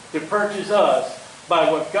to purchase us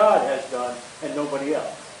by what God has done and nobody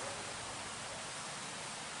else.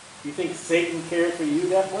 You think Satan cares for you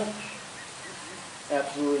that much?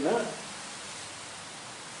 Absolutely not.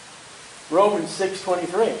 Romans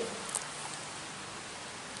 6:23.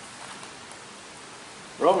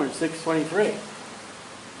 Romans 6:23.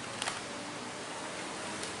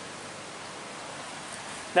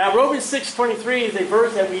 Now, Romans 6:23 is a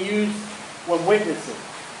verse that we use when witnessing.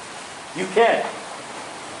 You can.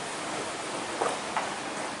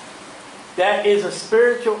 That is a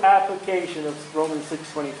spiritual application of Romans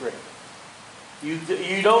 6:23.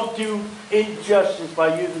 You don't do injustice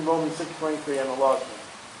by using Romans 6:23 on the lost man.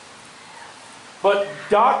 But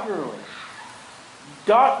doctrinally,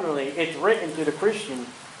 it's written to the Christian.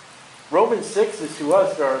 Romans 6 is to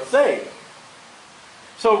us that are saved.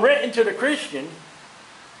 So written to the Christian,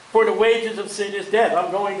 for the wages of sin is death.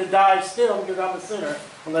 I'm going to die still because I'm a sinner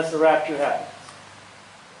unless the rapture happens.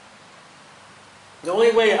 The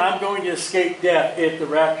only way I'm going to escape death if the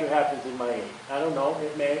rapture happens in my age. I don't know,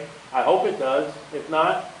 it may. I hope it does. If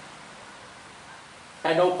not,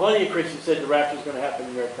 I know plenty of Christians said the rapture is going to happen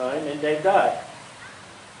in their time, and they've died.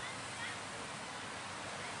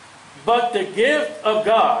 But the gift of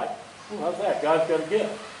God, how's that? God's got a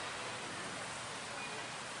gift.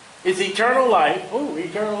 Is eternal life. Oh,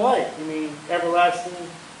 eternal life. You mean everlasting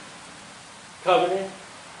covenant?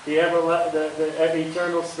 The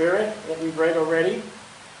eternal spirit that we've read already?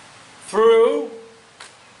 Through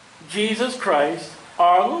Jesus Christ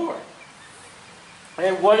our Lord.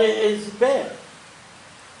 And what it has been?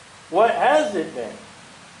 What has it been?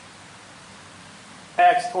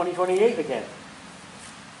 Acts 20:28 again.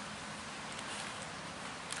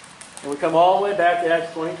 And we come all the way back to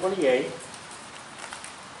Acts 20:28.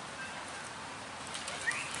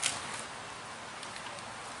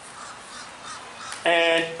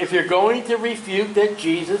 And if you're going to refute that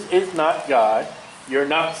Jesus is not God, you're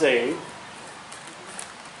not saved.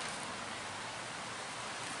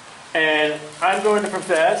 And I'm going to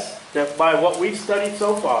profess that by what we've studied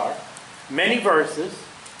so far, many verses,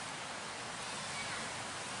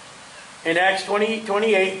 in Acts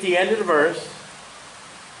 20:28, the end of the verse,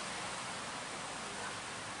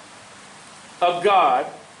 of God,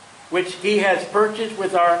 which He has purchased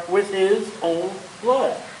with His own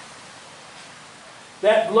blood.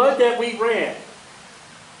 That blood that we ran.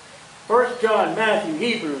 1 John, Matthew,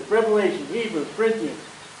 Hebrews, Revelation, Hebrews, Corinthians,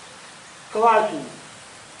 Colossians.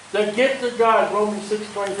 The gift of God, Romans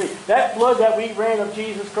 6:23. That blood that we ran of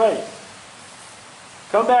Jesus Christ.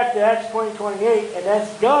 Come back to Acts 20:28, and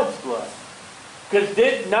that's God's blood. Because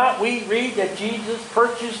did not we read that Jesus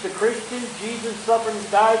purchased the Christians? Jesus suffered and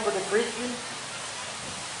died for the Christians?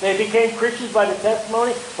 They became Christians by the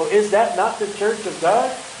testimony. Well, is that not the church of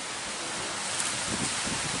God?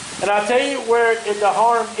 And I'll tell you where the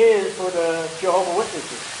harm is for the Jehovah's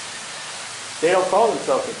Witnesses. They don't call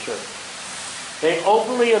themselves a church. They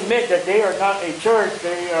openly admit that they are not a church,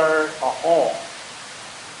 they are a hall.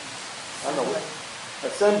 I don't know,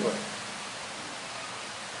 assembly.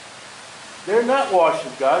 They're not washed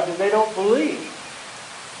of God because they don't believe.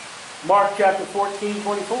 Mark chapter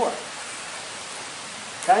 14:24.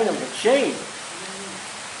 Kind of a shame.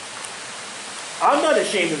 I'm not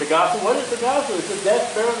ashamed of the gospel. What is the gospel? It's the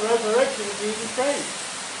death, burial, and resurrection of Jesus Christ.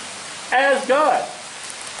 As God.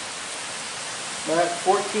 Mark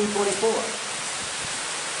 14:24.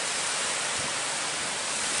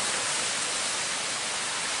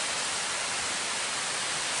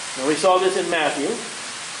 Now we saw this in Matthew.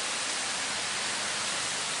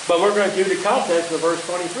 But we're going to do the context of verse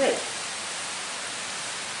 23.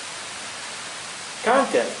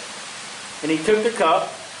 Context. And He took the cup.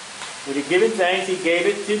 When He given thanks, He gave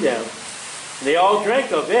it to them. And they all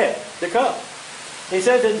drank of it, the cup. He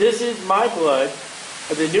said that this is my blood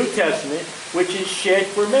of the New Testament, which is shed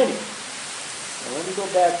for many. Now let me go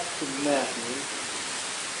back to Matthew.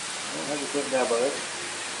 I don't have it written down, but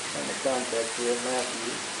on the context here,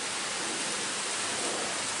 Matthew.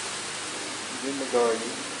 He's in the garden.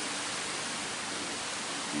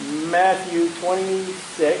 Matthew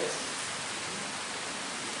 26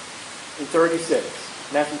 and 36.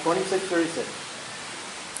 Matthew 26:36.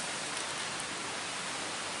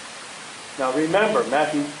 Now remember,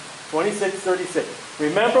 Matthew 26:36.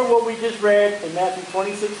 Remember what we just read in Matthew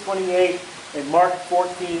 26:28 and Mark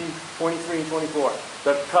 14:23 and 24.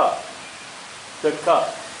 The cup. The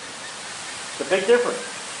cup. The big difference.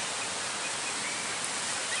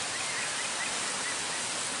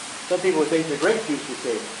 Some people think the grape juice is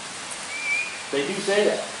saving. They do say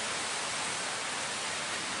that.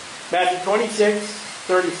 Matthew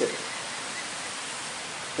 26:36.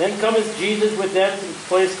 Then cometh Jesus with them to the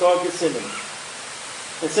place called Gethsemane,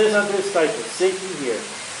 and says unto His disciples, sit ye here,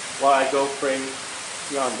 while I go pray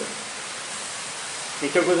yonder. He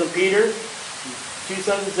took with Him Peter, two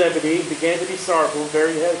sons of Zebedee, and began to be sorrowful,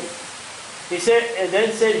 very heavy. He said, and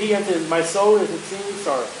then said He unto them, my soul is exceedingly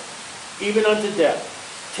sorrowful, even unto death.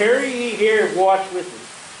 Tarry ye here and watch with me.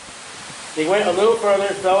 He went a little further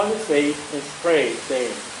and fell on his face and prayed,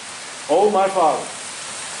 saying, O my Father,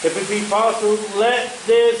 if it be possible, let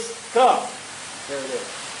this cup. There it is.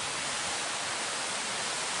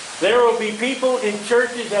 There will be people in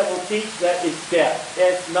churches that will teach that it's death.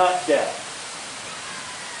 It's not death.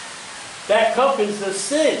 That cup is the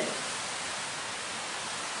sin.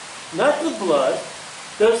 Not the blood.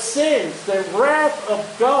 The sins, the wrath of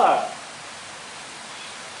God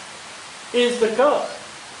is the cup.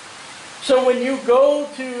 So when you go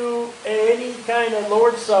to any kind of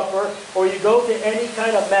Lord's Supper or you go to any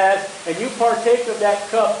kind of Mass and you partake of that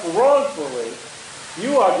cup wrongfully,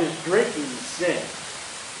 you are just drinking sin.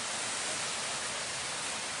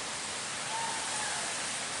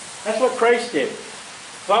 That's what Christ did.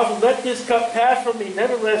 Father, let this cup pass from me,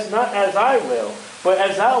 nevertheless not as I will, but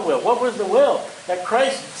as thou wilt. What was the will? That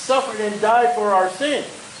Christ suffered and died for our sins.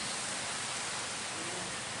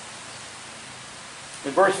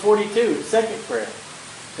 In verse 42, the second prayer,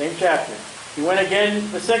 same chapter. He went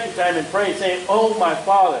again the second time and prayed, saying, "O my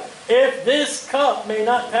Father, if this cup may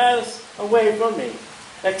not pass away from me,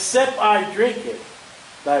 except I drink it,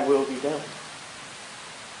 thy will be done."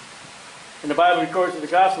 And the Bible records in the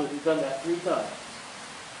Gospels he's done that 3 times.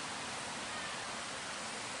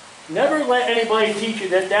 Never let anybody teach you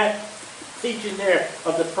that teaching there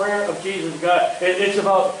of the prayer of Jesus God, it's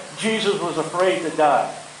about Jesus was afraid to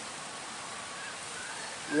die.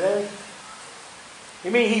 Really?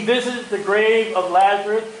 You mean he visited the grave of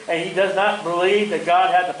Lazarus and he does not believe that God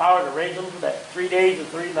had the power to raise him for that 3 days and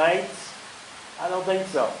 3 nights? I don't think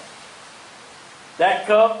so. That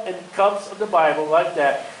cup and cups of the Bible like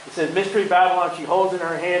that, it says, Mystery Babylon, she holds in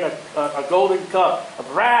her hand a golden cup of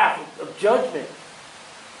wrath, of judgment.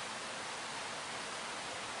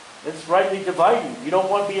 It's rightly dividing. You don't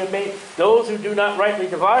want to be made. Those who do not rightly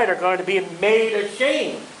divide are going to be made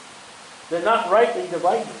ashamed. They're not rightly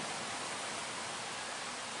dividing.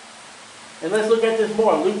 And let's look at this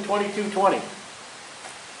more. Luke 22:20.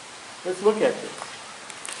 Let's look at this.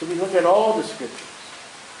 So we look at all the scriptures.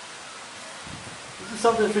 This is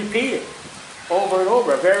something that's repeated over and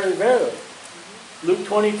over, very, very. Luke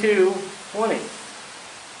 22:20.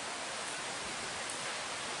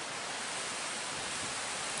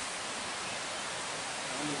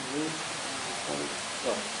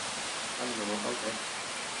 Okay.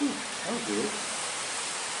 That was good.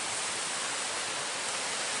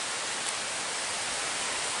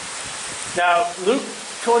 Now, Luke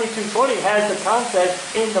 22:20 has the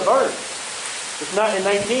context in the verse. It's not in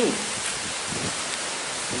 19.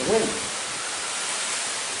 In the wind.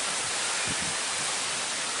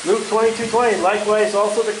 Luke 22:20, likewise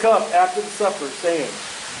also the cup after the supper, saying,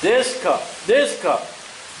 this cup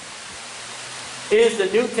is the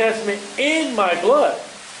New Testament in my blood.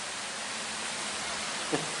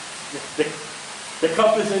 The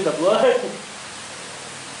cup is in the blood.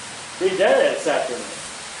 Read that at sacrament.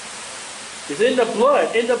 It's in the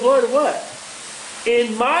blood. In the blood of what?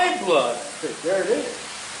 In my blood. There it is.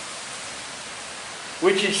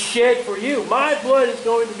 Which is shed for you. My blood is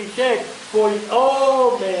going to be shed for you.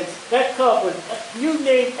 Oh man, that cup was, you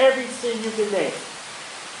name every sin you can name.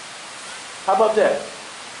 How about that?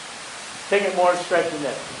 Take it more stretch than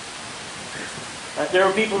that. There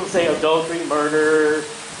are people who say adultery, murder,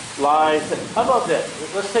 lies. How about that?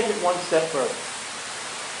 Let's take it one step further.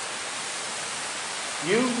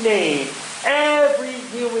 You name every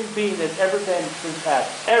human being that's ever been since past.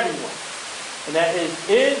 Everyone. And that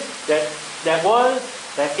that was,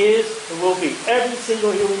 that is, and will be. Every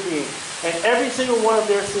single human being. And every single one of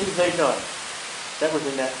their sins they've done. That was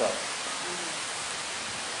in that cup.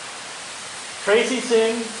 Tracy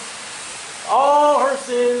sinned. All her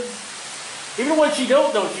sins. Even when she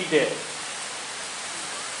don't know she did.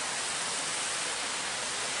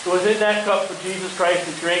 It was in that cup for Jesus Christ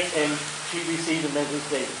to drink, and she received him as his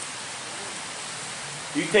Savior.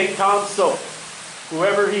 You take Tom Soap,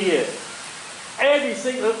 whoever he is, every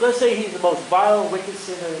single, let's say he's the most vile, wicked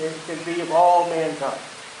sinner there can be of all mankind.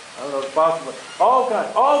 I don't know if it's possible. All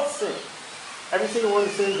kinds, all sin. Every single one of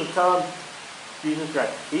the sins of Tom, Jesus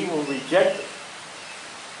Christ. He will reject it.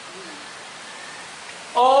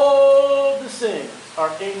 All the sins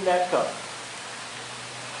are in that cup.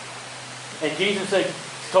 And Jesus said,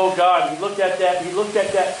 told God, he looked at that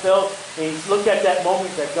filth, and he looked at that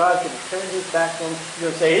moment that God could turn his back on him. He's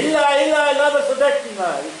going to say, Eli, Eli, lama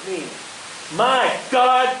sabachthani, which means, my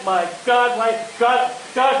God,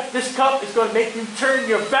 God, this cup is going to make you turn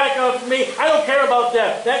your back on me. I don't care about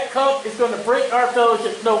that. That cup is going to break our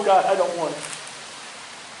fellowship. No, God, I don't want it.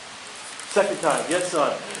 Second time, yes,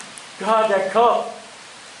 son. God, that cup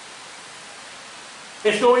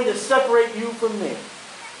is going to separate you from me.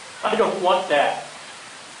 I don't want that.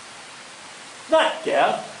 Not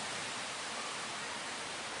death.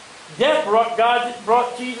 Death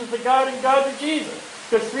brought Jesus to God and God to Jesus.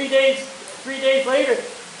 Because 3 days later,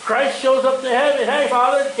 Christ shows up to heaven. Hey,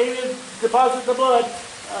 Father, came in, deposit the blood.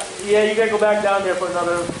 Yeah, you got to go back down there for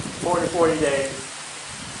another 40 days.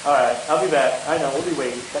 All right, I'll be back. I know, we'll be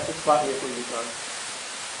waiting. Got the spot here for you, son.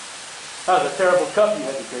 That was a terrible cup you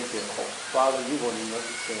had to drink here. Oh, Father, you won't even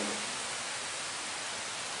understand it.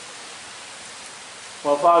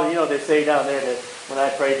 Well, Father, you know they say down there that when I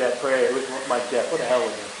prayed that prayer, it was my death. What the hell was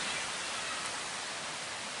it?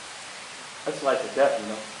 That's life or death, you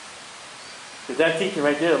know. Because that teaching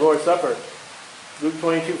right there, the Lord's Supper, Luke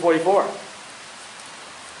 22:44.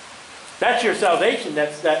 That's your salvation.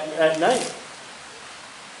 That's that at night.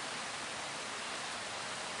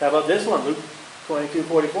 How about this one, Luke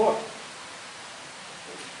 22:44?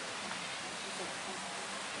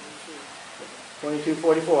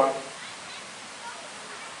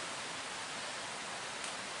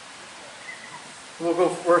 We'll go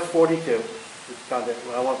verse 42.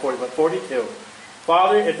 I want 40, but 42.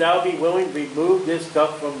 Father, if thou be willing, remove this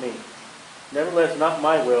cup from me. Nevertheless, not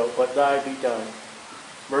my will, but thy be done.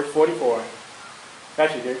 Verse 44.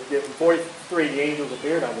 Actually, 43, the angels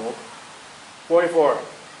appeared on them. 44.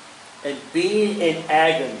 And being in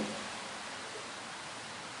agony.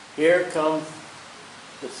 Here comes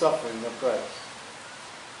the suffering of Christ.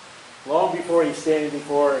 Long before he's standing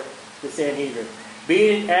before the Sanhedrin.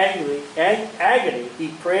 Being in agony, he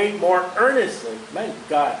prayed more earnestly. My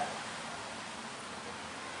God.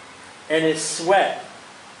 And his sweat.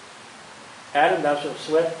 Adam, thou shalt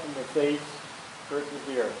sweat from the face, earth of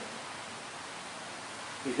the earth.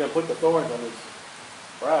 He's going to put the thorns on his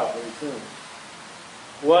brow very soon.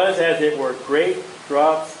 Was as it were great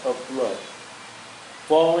drops of blood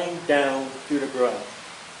falling down to the ground.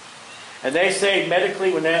 And they say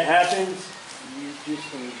medically when that happens, he's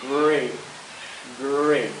just in great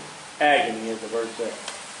agony, as the word says.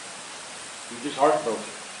 He's just heartbroken.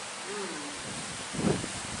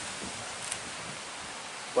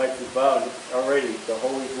 Wipes his bow, already the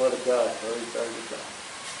holy blood of God already started to come.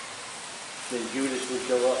 Then Judas would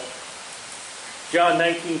show up. John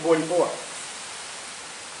 19:44.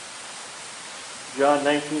 John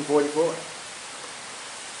 19:44.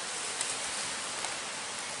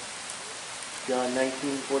 John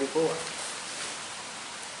 19:44.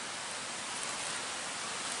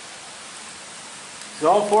 It's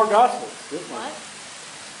all four Gospels. This one. What?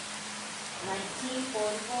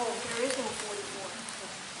 1944. There is no 44.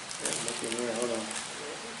 Look in here, hold on.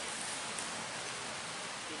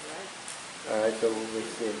 He's right. All right, so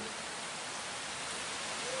let's see.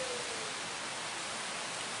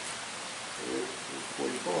 Here's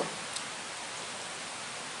 44.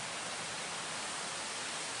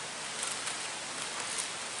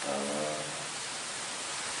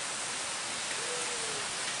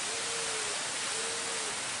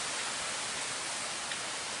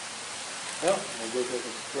 Well, I guess I can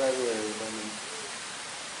subscribe to everybody.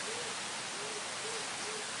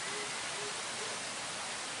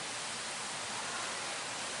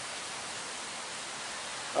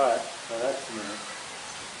 Alright, so that's the minute.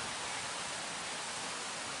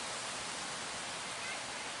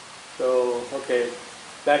 So, okay,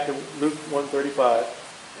 back to Luke 135.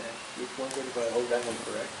 Luke 135, hold that one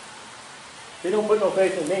correct. They don't put no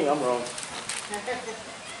faith in me, I'm wrong.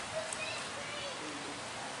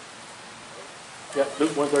 Yep,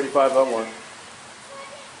 Luke 135 on 1.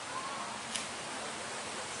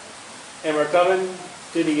 And we're coming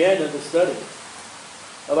to the end of the study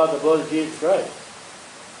about the blood of Jesus Christ.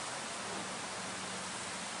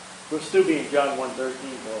 We'll still be in John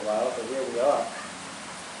 1:13 for a while, but here we are.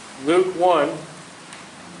 Luke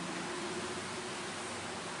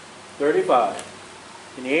 1:35.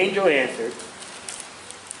 And the angel answered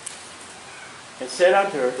and said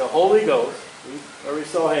unto her, the Holy Ghost, we already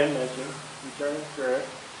saw him mentioned, eternal spirit,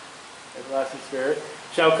 everlasting spirit,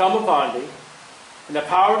 shall come upon thee, and the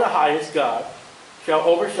power of the highest God shall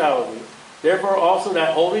overshadow thee. Therefore also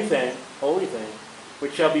that holy thing,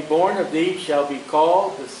 which shall be born of thee shall be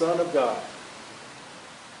called the Son of God.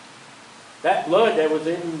 That blood that was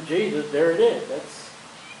in Jesus, there it is. That's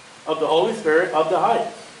of the Holy Spirit of the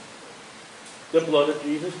highest. The blood of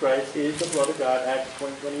Jesus Christ is the blood of God, Acts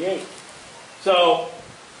 20:28. So,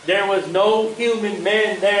 there was no human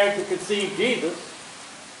man there to conceive Jesus.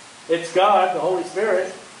 It's God, the Holy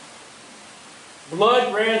Spirit.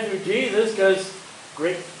 Blood ran through Jesus because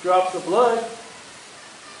great drops of blood.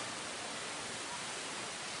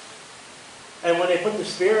 And when they put the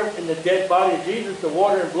spear in the dead body of Jesus, the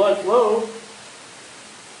water and blood flowed.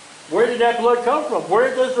 Where did that blood come from?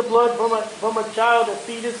 Where does the blood from a child, a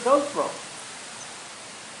fetus, come from?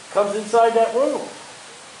 Comes inside that room.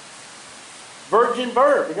 Virgin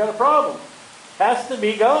birth. We got a problem. Has to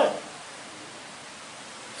be God.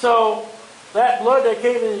 So that blood that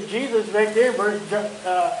came into Jesus right there,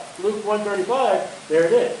 Luke 1:35, there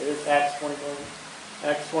it is. It's Acts 20:28.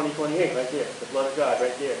 Acts 20:28, right there. The blood of God,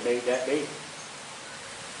 right there, made that baby.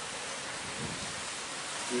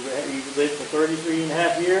 He lived for 33 and a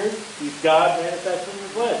half years. He's God manifested in the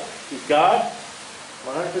flesh. He's God,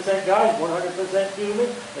 100% God, 100% human,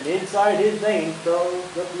 and inside his veins flows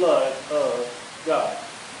the blood of God.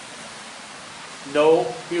 No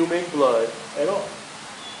human blood at all.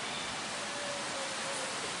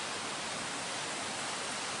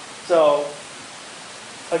 So,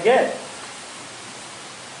 again,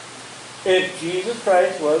 if Jesus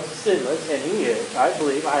Christ was sinless, and he is, I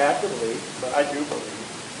believe, I have to believe, but I do believe,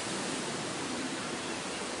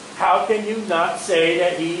 how can you not say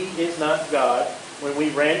that he is not God when we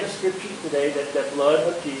ran the scriptures today that the blood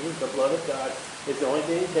of Jesus, the blood of God, is the only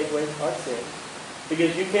thing to take away our sin?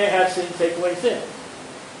 Because you can't have sin take away sin.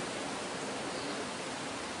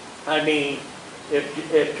 I mean,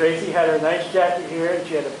 if Tracy had her nice jacket here and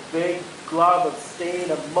she had a big glob of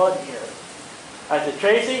stain of mud here, I said,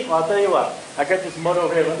 Tracy, well, I'll tell you what, I got this mud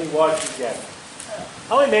over here, let me wash your jacket.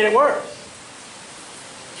 I only made it worse.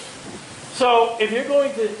 So if you're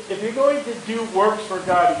going to do works for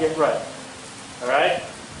God to get right, all right?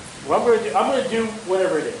 What I'm going to do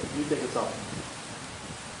whatever it is. You think of something.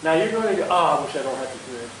 Now you're going to go, oh, I wish I don't have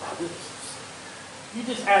to do this. Oh, you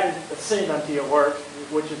just added a sin unto your works,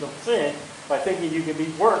 which is a sin, by thinking you can be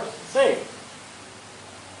works saved.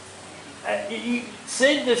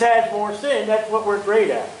 Sin just adds more sin. That's what we're great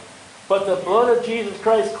at. But the blood of Jesus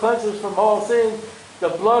Christ cleanses from all sins. The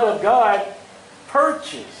blood of God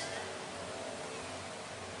purchased.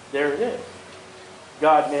 There it is.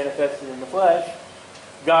 God manifested in the flesh.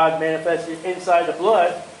 God manifested inside the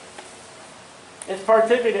blood. It's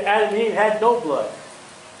particularly that Adam and Eve had no blood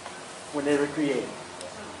when they were created.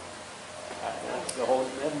 That's the whole,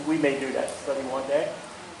 we may do that study one day,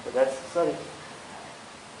 but that's the study.